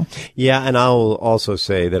affected you. Yeah, and I'll also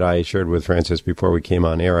say that I shared with Francis before we came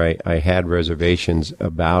on air, I had reservations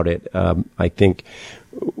about it. I think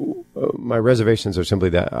my reservations are simply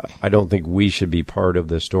that I don't think we should be part of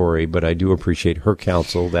the story, but I do appreciate her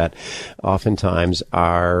counsel that oftentimes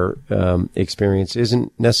our experience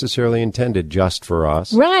isn't necessarily intended just for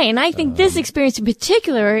us. Right, and I think this experience in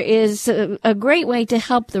particular is a great way to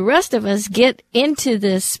help the rest of us get into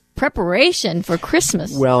this preparation for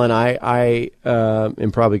Christmas. Well, and I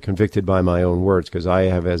am probably convicted by my own words, because I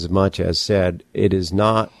have as much as said it is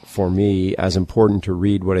not for me as important to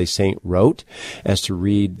read what a saint wrote as to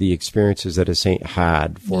read the experiences that a saint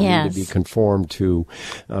had. For me to be conformed to,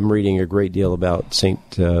 I'm reading a great deal about St.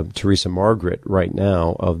 Teresa Margaret right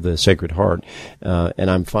now of the Sacred Heart,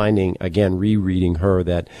 and I'm finding, again, rereading her,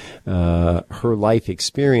 that her life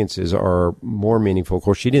experiences are more meaningful. Of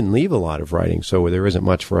course, she didn't leave a lot of writing, so there isn't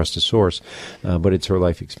much for us to source, but it's her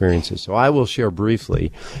life experiences. So I will share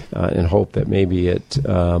briefly and hope that maybe it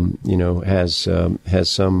has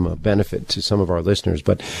some benefit to some of our listeners.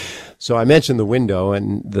 But so I mentioned the window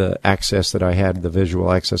and the access that I had, the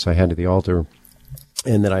visual access I had to the altar,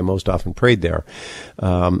 and that I most often prayed there.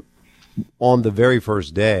 On the very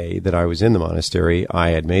first day that I was in the monastery, I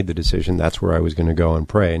had made the decision that's where I was going to go and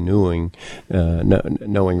pray, knowing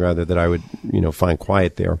rather that I would, find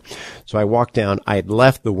quiet there. So I walked down. I had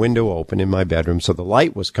left the window open in my bedroom, so the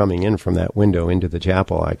light was coming in from that window into the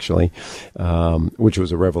chapel, actually, which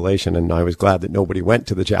was a revelation. And I was glad that nobody went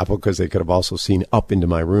to the chapel, because they could have also seen up into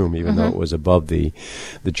my room, even though it was above the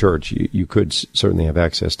church. You could certainly have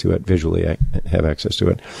access to it, visually have access to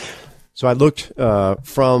it. So I looked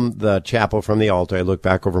from the chapel, from the altar. I looked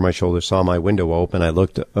back over my shoulder, saw my window open. I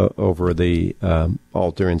looked over the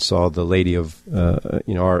altar and saw the Lady of,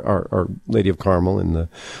 our Lady of Carmel in the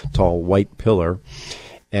tall white pillar.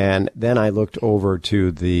 And then I looked over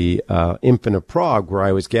to the Infant of Prague, where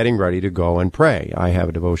I was getting ready to go and pray. I have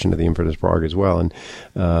a devotion to the Infant of Prague as well, and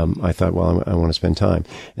I thought, well, I want to spend time.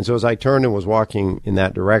 And so as I turned and was walking in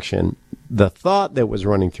that direction, the thought that was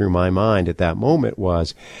running through my mind at that moment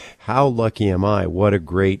was, how lucky am I? What a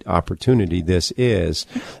great opportunity this is.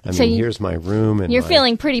 I mean, here's my room. And you're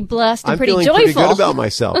feeling pretty blessed and pretty joyful. I'm feeling pretty good about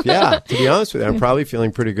myself. Yeah, to be honest with you, I'm probably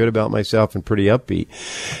feeling pretty good about myself and pretty upbeat.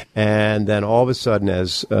 And then all of a sudden,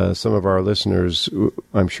 as some of our listeners,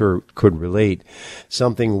 I'm sure, could relate,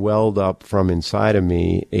 something welled up from inside of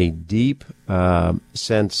me, a deep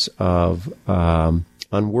sense of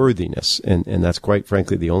unworthiness, and that's quite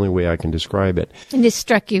frankly the only way I can describe it. And it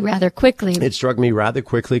struck you rather quickly. It struck me rather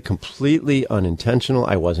quickly, completely unintentional.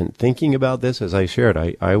 I wasn't thinking about this, as I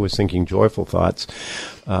shared. I was thinking joyful thoughts,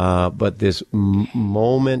 but this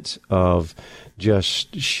moment of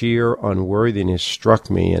just sheer unworthiness struck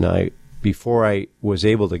me, and before I was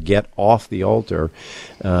able to get off the altar,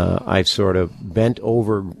 I sort of bent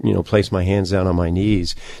over, placed my hands down on my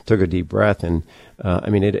knees, took a deep breath, and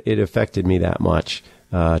it affected me that much.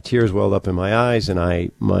 Tears welled up in my eyes,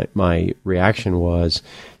 and my reaction was,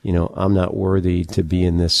 I'm not worthy to be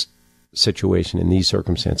in this situation, in these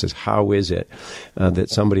circumstances. How is it that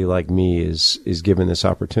somebody like me is given this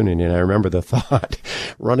opportunity? And I remember the thought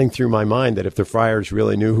running through my mind that if the friars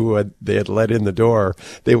really knew who they had let in the door,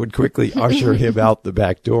 they would quickly usher him out the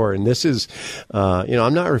back door. And this is,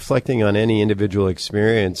 I'm not reflecting on any individual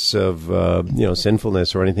experience of,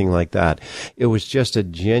 sinfulness or anything like that. It was just a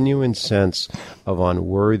genuine sense of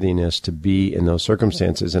unworthiness to be in those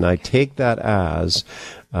circumstances. And I take that as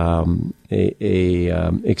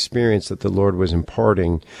experience that the Lord was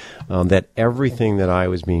imparting, that everything that I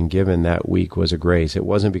was being given that week was a grace. It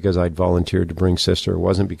wasn't because I'd volunteered to bring sister. It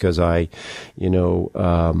wasn't because I,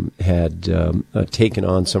 had taken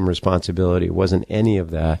on some responsibility. It wasn't any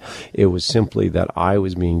of that. It was simply that I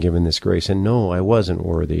was being given this grace. And no, I wasn't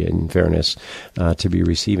worthy, in fairness, to be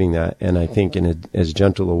receiving that. And I think in as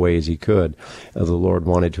gentle a way as he could, the Lord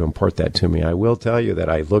wanted to impart that to me. I will tell you that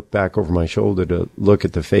I looked back over my shoulder to look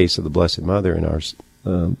at the face of the Blessed Mother in our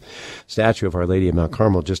statue of Our Lady of Mount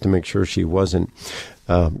Carmel, just to make sure she wasn't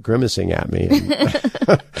grimacing at me. And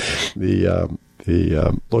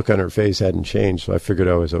the look on her face hadn't changed, so I figured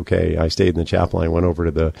I was okay. I stayed in the chapel. I went over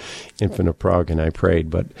to the Infant of Prague and I prayed,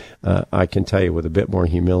 but I can tell you with a bit more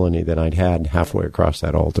humility than I'd had halfway across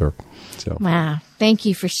that altar. So. Wow. Thank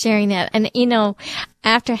you for sharing that. And,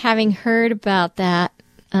 after having heard about that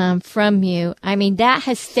from you, that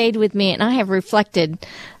has stayed with me, and I have reflected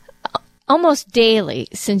almost daily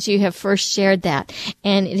since you have first shared that.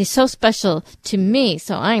 And it is so special to me.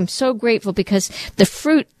 So I am so grateful because the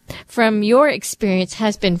fruit from your experience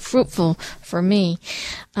has been fruitful for me.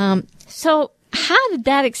 So how did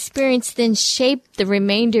that experience then shape the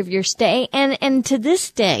remainder of your stay? And to this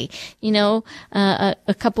day,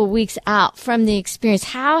 a couple of weeks out from the experience,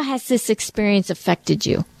 how has this experience affected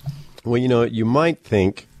you? Well, you might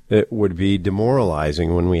think it would be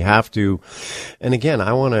demoralizing when we have to. And again,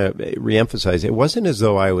 I want to reemphasize, it wasn't as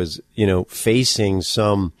though I was, facing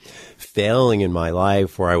some failing in my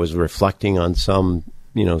life where I was reflecting on some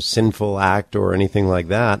sinful act or anything like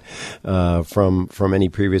that from any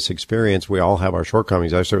previous experience. We all have our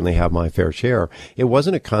shortcomings. I certainly have my fair share. It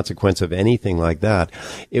wasn't a consequence of anything like that.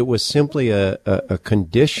 It was simply a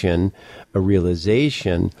condition, a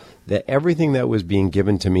realization that everything that was being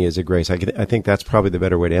given to me is a grace. I think that's probably the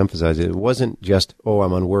better way to emphasize it. It wasn't just,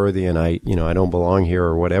 I'm unworthy and I don't belong here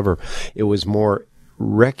or whatever. It was more,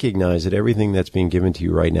 recognize that everything that's being given to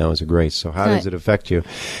you right now is a grace. So how does it affect you?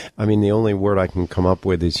 The only word I can come up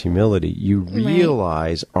with is humility. You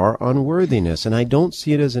realize our unworthiness, and I don't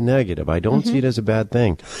see it as a negative. I don't see it as a bad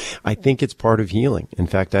thing. I think it's part of healing. In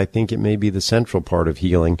fact, I think it may be the central part of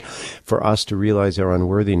healing for us to realize our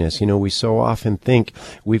unworthiness. We so often think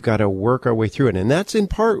we've got to work our way through it. And that's in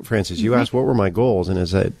part, Francis, you asked what were my goals, and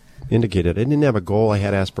as I indicated, I didn't have a goal. I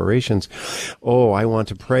had aspirations. I want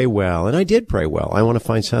to pray well, and I did pray well. I want to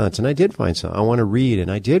find silence, and I did find silence. I want to read, and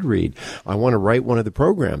I did read. I want to write one of the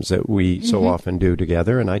programs that we so often do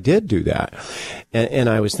together, and I did do that. And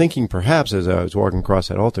I was thinking perhaps as I was walking across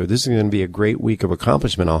that altar, this is going to be a great week of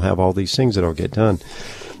accomplishment. I'll have all these things that I'll get done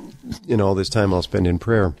in all this time I'll spend in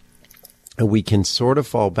prayer. And we can sort of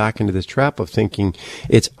fall back into this trap of thinking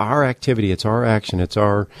it's our activity, it's our action, it's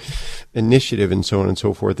our initiative, and so on and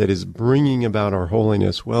so forth that is bringing about our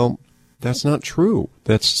holiness. Well, that's not true.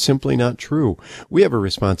 That's simply not true. We have a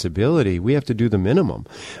responsibility. We have to do the minimum.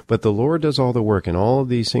 But the Lord does all the work, and all of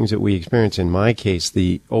these things that we experience, in my case,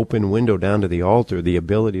 the open window down to the altar, the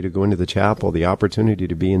ability to go into the chapel, the opportunity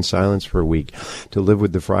to be in silence for a week, to live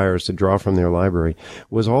with the friars, to draw from their library,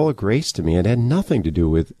 was all a grace to me. It had nothing to do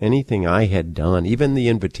with anything I had done. Even the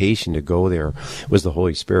invitation to go there was the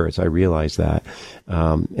Holy Spirit's. I realized that.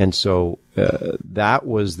 And so that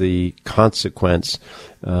was the consequence,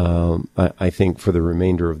 I think, for the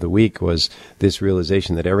remainder of the week, was this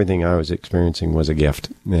realization that everything I was experiencing was a gift.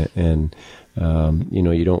 And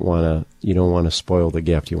you don't want to spoil the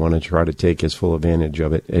gift. You want to try to take as full advantage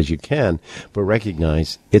of it as you can, but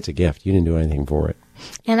recognize it's a gift. You didn't do anything for it.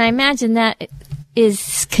 And I imagine that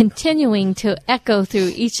is continuing to echo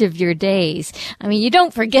through each of your days. You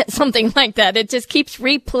don't forget something like that. It just keeps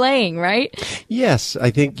replaying, right? Yes.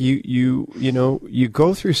 I think you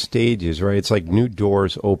go through stages, right? It's like new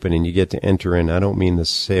doors open and you get to enter in. I don't mean the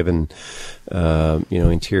 7,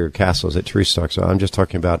 interior castles that Teresa talks about. I'm just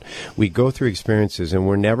talking about we go through experiences and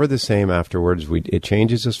we're never the same afterwards. It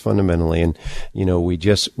changes us fundamentally, and, we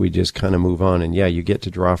just kind of move on. And you get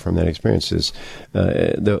to draw from that experiences,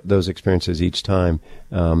 those experiences each time.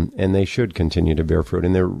 And they should continue to bear fruit.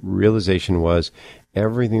 And their realization was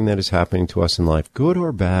everything that is happening to us in life, good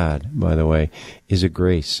or bad, by the way, is a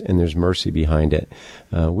grace, and there's mercy behind it.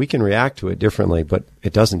 We can react to it differently, but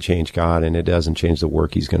it doesn't change God, and it doesn't change the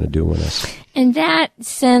work He's going to do in us. And that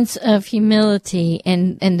sense of humility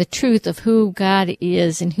and the truth of who God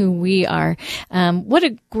is and who we are, what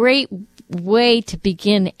a great way to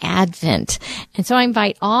begin Advent. And so I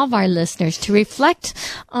invite all of our listeners to reflect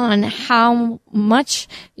on how much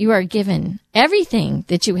you are given everything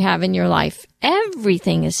that you have in your life,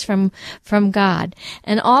 everything is from God.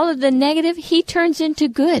 And all of the negative, he turns into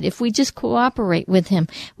good if we just cooperate with him.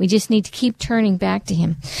 We just need to keep turning back to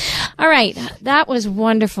him. All right. That was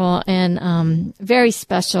wonderful and very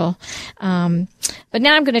special. But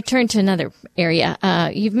now I'm going to turn to another area.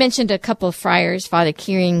 You've mentioned a couple of friars, Father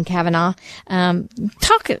Kieran Kavanaugh.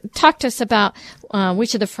 Talk to us about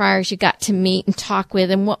which of the friars you got to meet and talk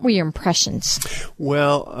with, and what were your impressions?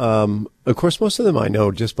 Well, of course, most of them I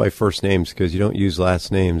know just by first names because you don't use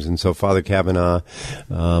last names. And so Father Kavanaugh,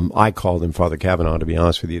 I called him Father Kavanaugh, to be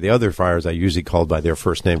honest with you. The other friars I usually called by their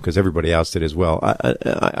first name because everybody else did as well.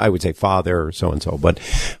 I would say Father so-and-so. But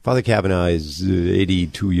Father Kavanaugh is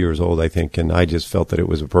 82 years old, I think, and I just felt that it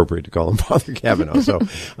was appropriate to call him Father Kavanaugh. So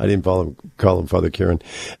I didn't call him Father Kieran.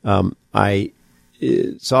 I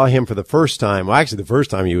saw him for the first time. Well, actually, the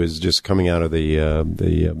first time he was just coming out of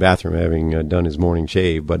the bathroom, having done his morning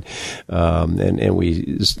shave. But and we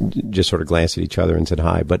just sort of glanced at each other and said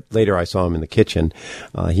hi. But later, I saw him in the kitchen.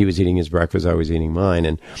 He was eating his breakfast. I was eating mine,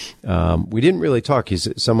 and we didn't really talk. He's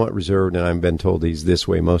somewhat reserved, and I've been told he's this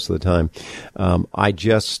way most of the time. I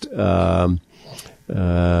just.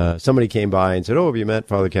 Somebody came by and said, "Oh, have you met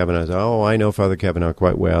Father Kavanaugh?" I said, "Oh, I know Father Kavanaugh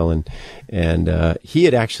quite well." And he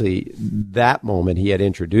had actually, that moment, he had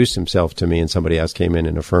introduced himself to me, and somebody else came in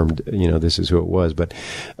and affirmed, this is who it was. But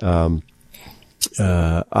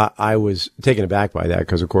I was taken aback by that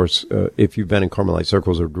because, of course, if you've been in Carmelite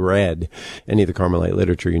circles or read any of the Carmelite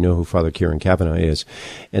literature, you know who Father Kieran Kavanaugh is.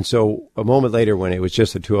 And so a moment later, when it was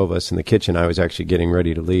just the two of us in the kitchen, I was actually getting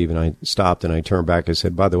ready to leave, and I stopped and I turned back and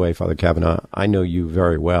said, "By the way, Father Kavanaugh, I know you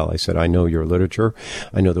very well." I said, "I know your literature.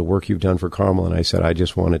 I know the work you've done for Carmel." And I said, "I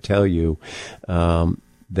just want to tell you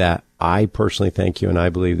that I personally thank you, and I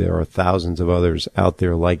believe there are thousands of others out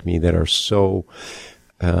there like me that are so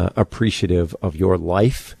appreciative of your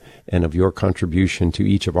life and of your contribution to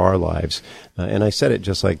each of our lives." And I said it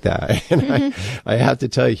just like that. And I have to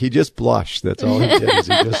tell you, he just blushed. That's all he did, is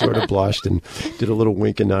he just sort of blushed and did a little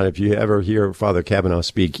wink and nod. If you ever hear Father Kavanaugh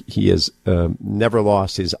speak, he has never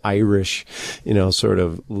lost his Irish, sort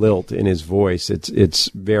of lilt in his voice.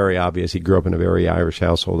 It's very obvious. He grew up in a very Irish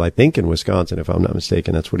household, I think in Wisconsin, if I'm not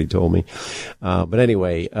mistaken. That's what he told me. But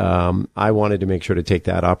anyway, I wanted to make sure to take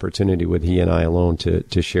that opportunity with he and I alone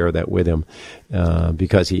to share that with him,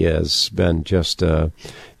 because he has been just,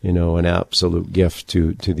 an absolute gift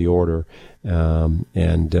to the order.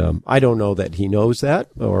 And I don't know that he knows that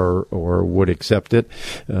or would accept it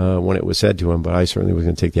when it was said to him, but I certainly was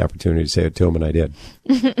going to take the opportunity to say it to him, and I did.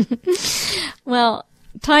 Well,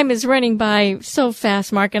 time is running by so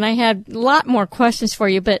fast, Mark, and I had a lot more questions for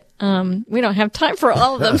you, but we don't have time for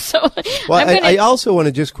all of them. So, well, I also want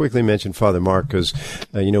to just quickly mention Father Mark because,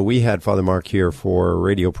 we had Father Mark here for a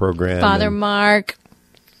radio program. Father Mark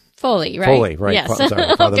Foley, right? Foley, right. Yes.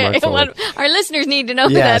 Sorry, Father okay. Mark Foley. Our listeners need to know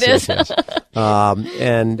who that is. Yes.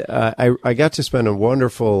 And I got to spend a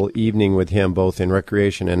wonderful evening with him, both in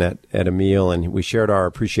recreation and at a meal, and we shared our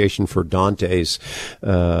appreciation for Dante's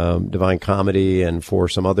Divine Comedy and for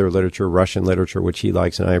some other literature, Russian literature, which he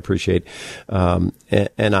likes and I appreciate.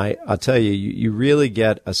 And I'll tell you, you really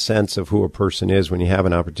get a sense of who a person is when you have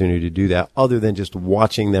an opportunity to do that, other than just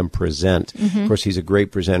watching them present. Mm-hmm. Of course, he's a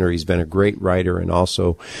great presenter. He's been a great writer and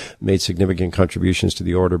also made significant contributions to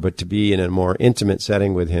the order. But to be in a more intimate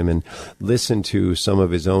setting with him and listen to some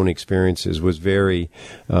of his own experiences was very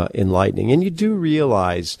enlightening. And you do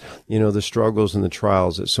realize, the struggles and the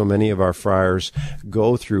trials that so many of our friars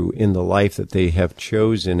go through in the life that they have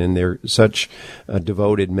chosen, and they're such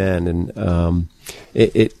devoted men. And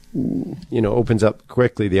it opens up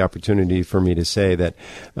quickly the opportunity for me to say that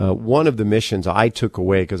one of the missions I took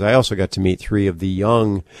away, because I also got to meet three of the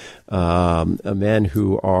young men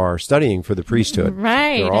who are studying for the priesthood.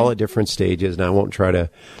 Right. They're all at different stages, and I won't try to,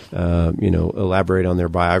 elaborate on their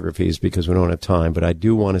biographies because we don't have time, but I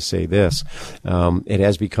do want to say this. It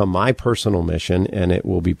has become my personal mission, and it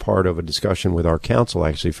will be part of a discussion with our council,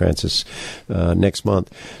 actually, Francis, next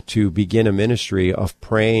month, to begin a ministry of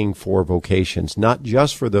praying for vocations, not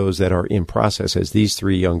just for those that are in process, as these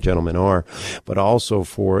three young gentlemen are, but also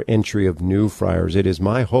for entry of new friars. It is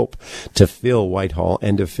my hope to fill Whitehall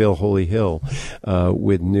and to fill Holy Hill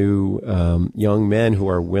with new young men who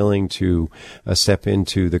are willing to step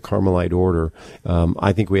into the Carmelite order.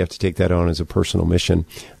 I think we have to take that on as a personal mission,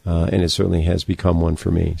 and it certainly has become one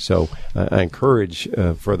for me. So I encourage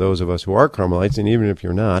for those of us who are Carmelites, and even if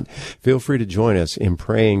you're not, feel free to join us in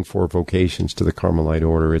praying for vocations to the Carmelite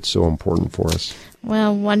order. It's so important for us.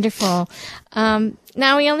 Well, wonderful.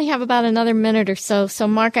 Now we only have about another minute or so. So,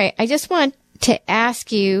 Mark, I just want to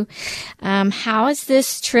ask you, how has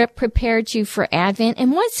this trip prepared you for Advent,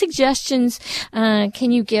 and what suggestions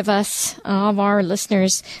can you give us, all of our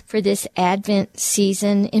listeners, for this Advent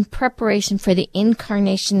season in preparation for the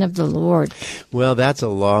incarnation of the Lord? Well, that's a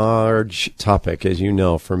large topic, as you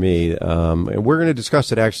know, for me. And we're going to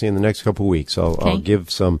discuss it actually in the next couple of weeks. I'll give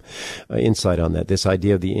some insight on that. This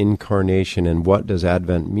idea of the incarnation and what does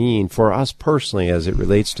Advent mean for us personally as it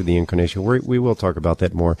relates to the incarnation. We will talk about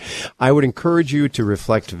that more. I would encourage you to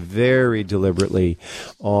reflect very deliberately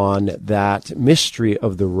on that mystery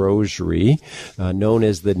of the Rosary, known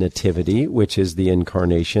as the Nativity, which is the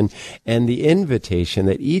incarnation, and the invitation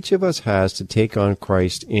that each of us has to take on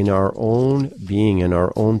Christ in our own being, in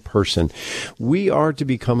our own person. We are to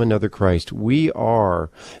become another Christ. We are,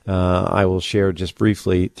 I will share just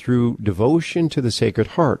briefly, through devotion to the Sacred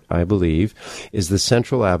Heart, I believe, is the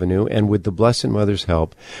central avenue, and with the Blessed Mother's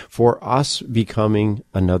help, for us becoming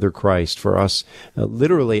another Christ, for us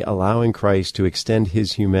literally allowing Christ to extend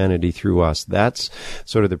his humanity through us. That's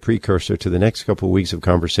sort of the precursor to the next couple of weeks of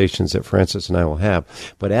conversations that Francis and I will have.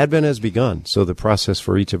 But Advent has begun, so the process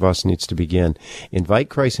for each of us needs to begin. Invite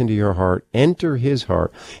Christ into your heart, enter his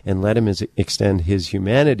heart, and let him extend his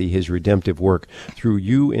humanity, his redemptive work through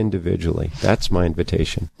you individually. That's my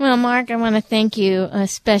invitation. Well, Mark, I want to thank you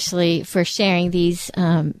especially for sharing these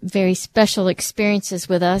very special experiences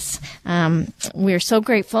with us. We're so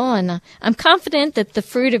grateful, and I'm confident that the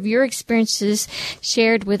fruit of your experiences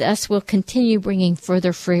shared with us will continue bringing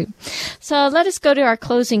further fruit. So let us go to our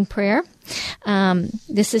closing prayer.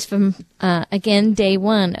 This is from, again, day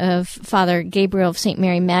one of Father Gabriel of St.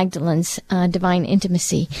 Mary Magdalen's Divine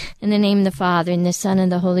Intimacy. In the name of the Father, and the Son,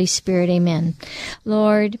 and the Holy Spirit, amen.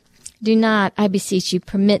 Lord, do not, I beseech you,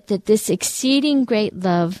 permit that this exceeding great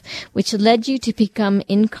love, which led you to become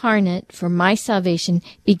incarnate for my salvation,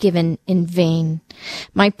 be given in vain.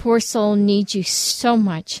 My poor soul needs you so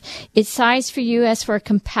much. It sighs for you as for a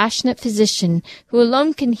compassionate physician who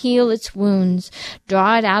alone can heal its wounds,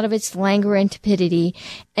 draw it out of its languor and tepidity,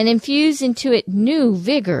 and infuse into it new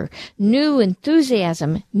vigor, new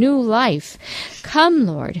enthusiasm, new life. Come,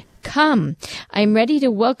 Lord. Come. I am ready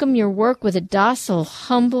to welcome your work with a docile,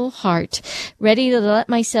 humble heart, ready to let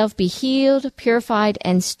myself be healed, purified,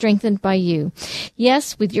 and strengthened by you.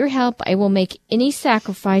 Yes, with your help, I will make any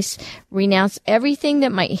sacrifice, renounce everything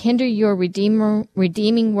that might hinder your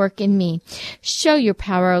redeeming work in me. Show your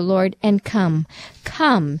power, O Lord, and come.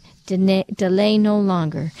 Come. Delay no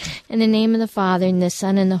longer. In the name of the Father, and the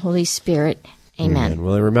Son, and the Holy Spirit. Amen.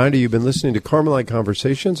 Well, a reminder, you've been listening to Carmelite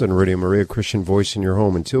Conversations on Radio Maria, Christian Voice in your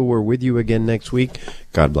home. Until we're with you again next week,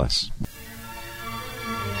 God bless.